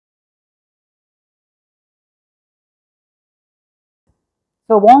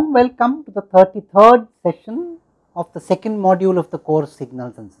So, warm welcome to the 33rd session of the second module of the course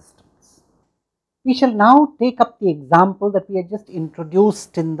Signals and Systems. We shall now take up the example that we had just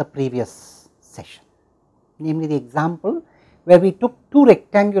introduced in the previous session, namely the example where we took two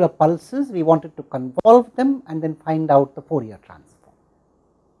rectangular pulses, we wanted to convolve them and then find out the Fourier transform.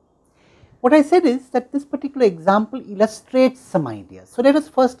 What I said is that this particular example illustrates some ideas. So, let us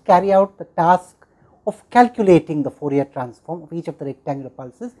first carry out the task of calculating the Fourier transform of each of the rectangular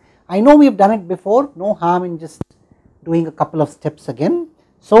pulses. I know we have done it before, no harm in just doing a couple of steps again.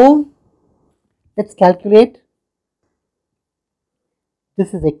 So, let us calculate,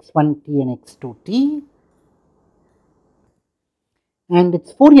 this is x1t and x2t and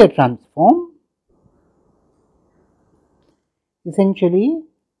its Fourier transform essentially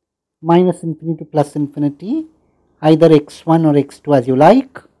minus infinity to plus infinity, either x1 or x2 as you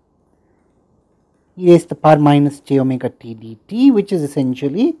like, e raised to the power minus j omega t dt, which is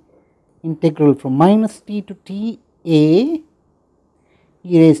essentially integral from minus t to t a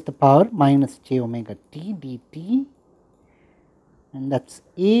e raised to the power minus j omega t dt, and that is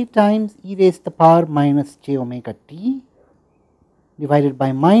a times e raised to the power minus j omega t divided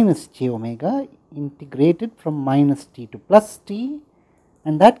by minus j omega integrated from minus t to plus t,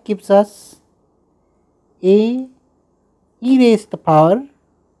 and that gives us a e raised to the power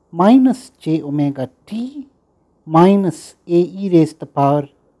minus j omega t minus a e raised to the power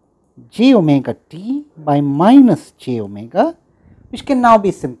j omega t by minus j omega, which can now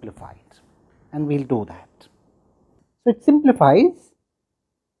be simplified, and we will do that. So, it simplifies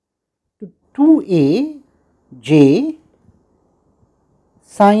to 2a j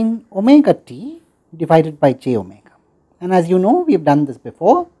sin omega t divided by j omega, and as you know, we have done this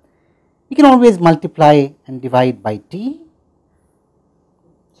before, we can always multiply and divide by t.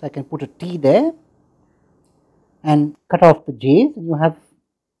 So, I can put a t there and cut off the j's, and you have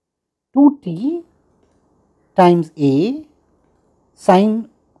 2t times a sin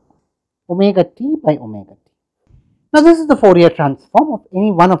omega t by omega t. Now, this is the Fourier transform of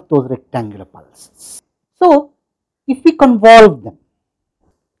any one of those rectangular pulses. So, if we convolve them,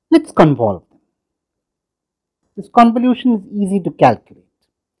 let us convolve them. This convolution is easy to calculate.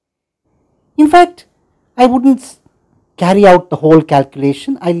 In fact, I would not carry out the whole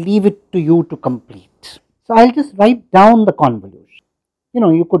calculation, I will leave it to you to complete. So, I will just write down the convolution.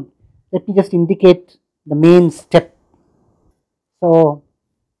 You could, let me just indicate the main step. So,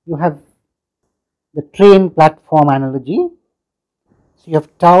 you have the train platform analogy. So, you have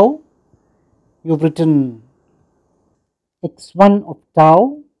tau, you have written x1 of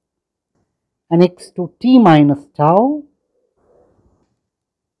tau and x2 t minus tau,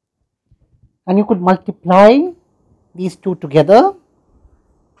 and you could multiply these two together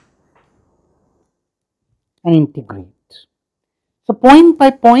and integrate. So, point by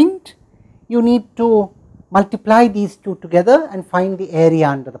point you need to multiply these two together and find the area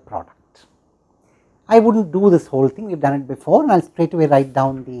under the product. I would not do this whole thing, we have done it before, and I will straight away write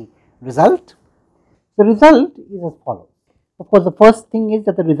down the result. The result is as follows. Of course, the first thing is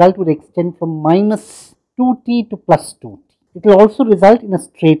that the result would extend from minus 2t to plus 2t. It will also result in a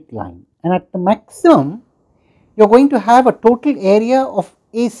straight line, and at the maximum you are going to have a total area of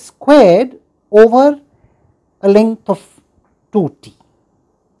a squared over a length of 2t.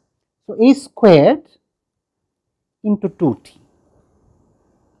 So, a squared into 2t,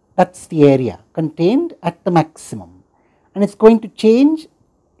 that is the area contained at the maximum, and it is going to change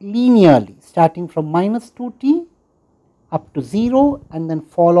linearly starting from minus 2t up to 0 and then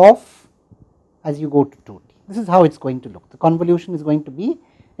fall off as you go to 2t. This is how it is going to look. The convolution is going to be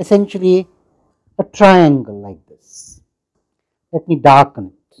essentially a triangle like this. Let me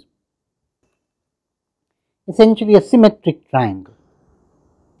darken it. Essentially a symmetric triangle.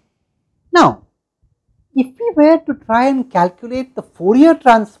 Now, if we were to try and calculate the Fourier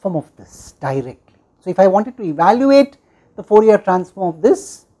transform of this directly, so if I wanted to evaluate the Fourier transform of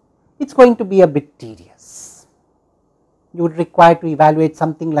this, it is going to be a bit tedious. You would require to evaluate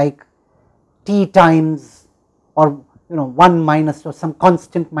something like t times or 1 minus or some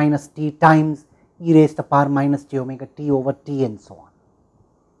constant minus t times e raised to the power minus j omega t over t and so on.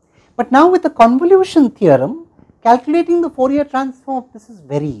 But now with the convolution theorem, calculating the Fourier transform of this is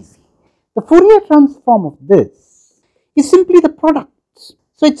very easy. The Fourier transform of this is simply the product.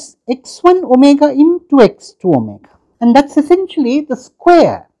 So, it is x1 omega into x2 omega, and that is essentially the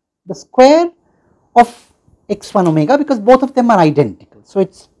square of x1 omega, because both of them are identical. So, it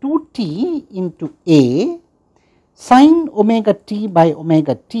is 2t into a sin omega t by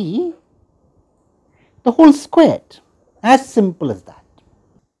omega t, the whole squared, as simple as that.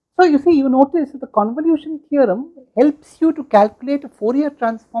 So, you see, you notice the convolution theorem helps you to calculate a Fourier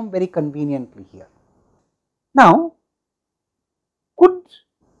transform very conveniently here. Now, could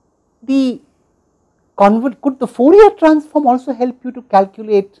the Fourier transform also help you to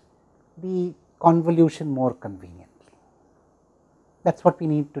calculate the convolution more conveniently? That is what we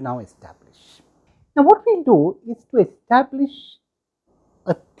need to now establish. Now, what we will do is to establish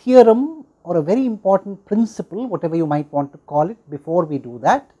a theorem or a very important principle, whatever you might want to call it, before we do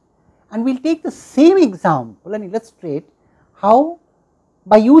that, and we will take the same example and illustrate how,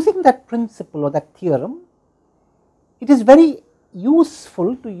 by using that principle or that theorem, it is very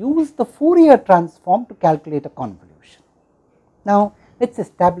useful to use the Fourier transform to calculate a convolution. Now, let us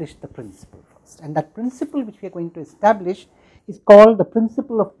establish the principle first, and that principle which we are going to establish is called the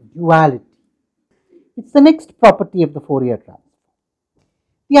principle of duality. It is the next property of the Fourier transform.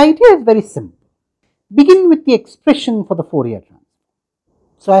 The idea is very simple. Begin with the expression for the Fourier transform.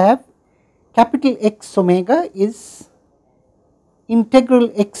 So, I have capital X omega is integral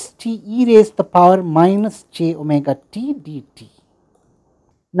x t e raised to the power minus j omega t dt.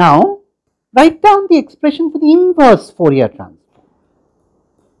 Now, write down the expression for the inverse Fourier transform.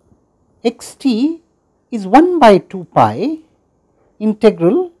 X t is 1 by 2 pi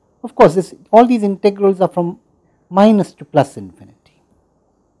integral, of course, all these integrals are from minus to plus infinity.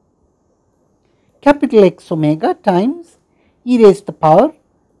 Capital X omega times e raised to the power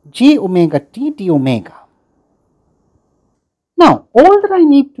j omega t d omega. Now, all that I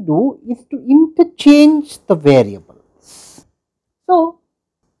need to do is to interchange the variables. So,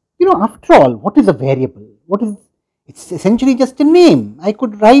 after all, what is a variable? It is essentially just a name. I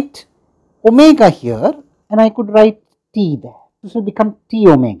could write omega here and I could write t there. This will become t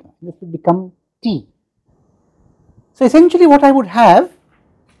omega, this will become t. So, essentially what I would have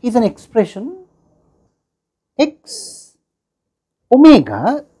is an expression x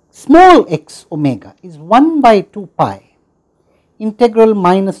omega, small x omega is 1 by 2 pi integral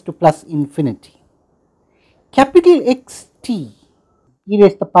minus to plus infinity. Capital X t e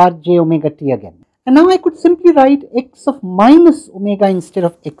raised to the power j omega t again. And now I could simply write x of minus omega instead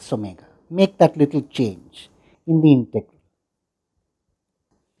of x omega, make that little change in the integral.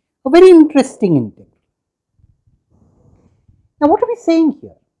 A very interesting integral. Now, what are we saying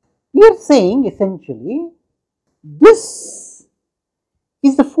here? We are saying essentially this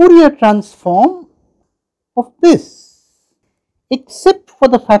is the Fourier transform of this, except for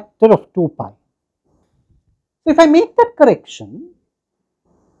the factor of 2 pi. So, if I make that correction,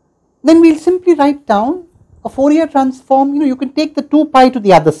 then we will simply write down a Fourier transform. You can take the 2 pi to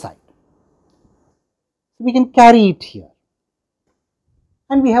the other side. So, we can carry it here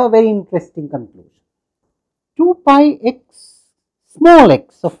and we have a very interesting conclusion. 2 pi x, small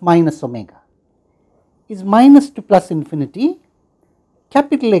x of minus omega is minus to plus infinity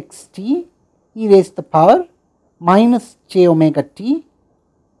capital X t e raised to the power minus j omega t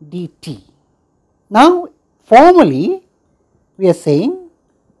dt. Now, formally we are saying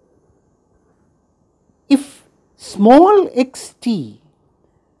if small x t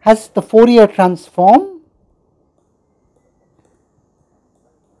has the Fourier transform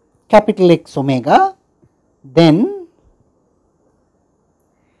capital X omega, then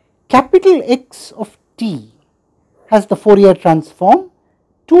capital X of t has the Fourier transform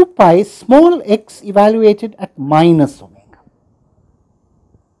 2 pi small x evaluated at minus omega.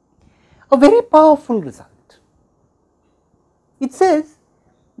 A very powerful result. It says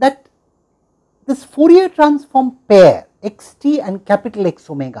that this Fourier transform pair x t and capital X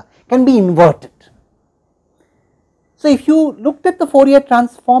omega can be inverted. So, if you looked at the Fourier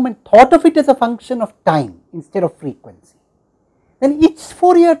transform and thought of it as a function of time instead of frequency, then its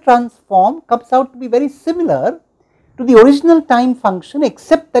Fourier transform comes out to be very similar to the original time function,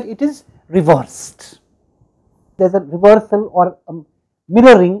 except that it is reversed. There is a reversal or a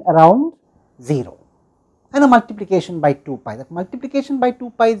mirroring around 0 and a multiplication by 2 pi. That multiplication by 2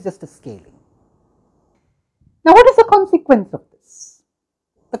 pi is just a scaling. Now, what is the consequence of this?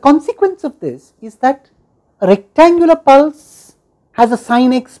 The consequence of this is that a rectangular pulse has a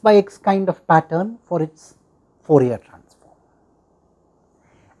sin x by x kind of pattern for its Fourier transform,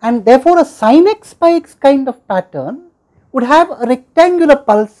 and therefore a sin x by x kind of pattern would have a rectangular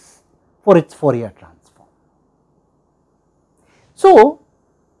pulse for its Fourier transform. So,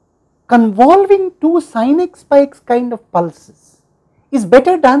 convolving two sin x by x kind of pulses is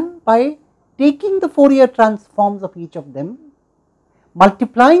better done by taking the Fourier transforms of each of them,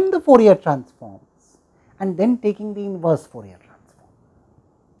 multiplying the Fourier transforms and then taking the inverse Fourier transform.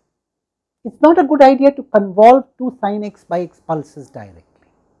 It is not a good idea to convolve two sin x by x pulses directly.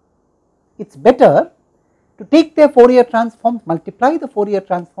 It is better to take their Fourier transforms, multiply the Fourier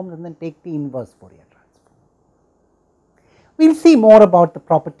transforms and then take the inverse Fourier transform. We will see more about the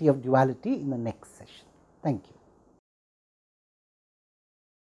property of duality in the next session. Thank you.